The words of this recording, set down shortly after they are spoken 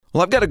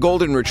Well, I've got a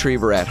golden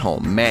retriever at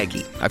home,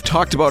 Maggie. I've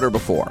talked about her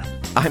before.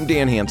 I'm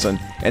Dan Hansen,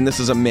 and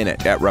this is a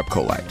Minute at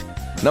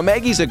Repcolite. Now,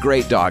 Maggie's a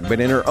great dog, but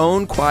in her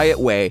own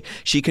quiet way,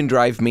 she can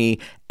drive me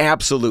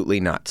absolutely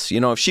nuts. You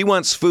know, if she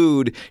wants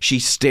food, she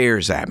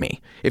stares at me.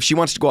 If she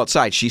wants to go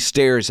outside, she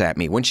stares at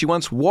me. When she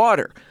wants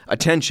water,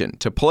 attention,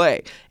 to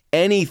play,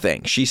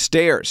 anything, she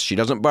stares. She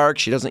doesn't bark,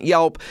 she doesn't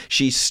yelp,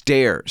 she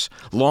stares.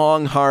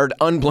 Long, hard,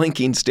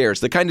 unblinking stares,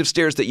 the kind of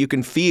stares that you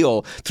can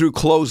feel through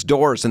closed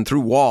doors and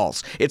through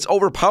walls. It's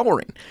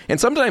overpowering. And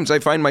sometimes I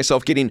find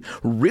myself getting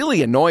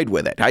really annoyed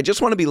with it. I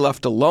just want to be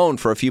left alone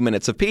for a few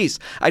minutes of peace.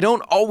 I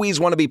don't always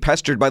want to be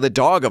pestered by the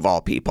dog of all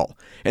people.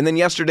 And then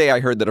yesterday I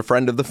heard that a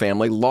friend of the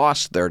family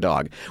lost their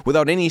dog.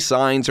 Without any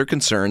signs or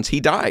concerns, he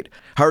died.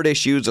 Heart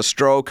issues, a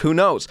stroke, who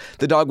knows?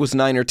 The dog was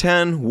 9 or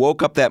 10,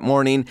 woke up that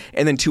morning,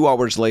 and then 2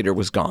 hours later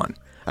was gone.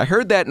 I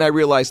heard that and I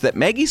realized that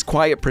Maggie's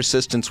quiet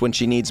persistence when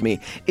she needs me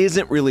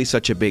isn't really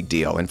such a big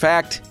deal. In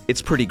fact,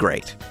 it's pretty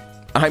great.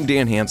 I'm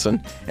Dan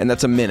Hansen, and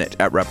that's a Minute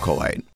at Repcolite.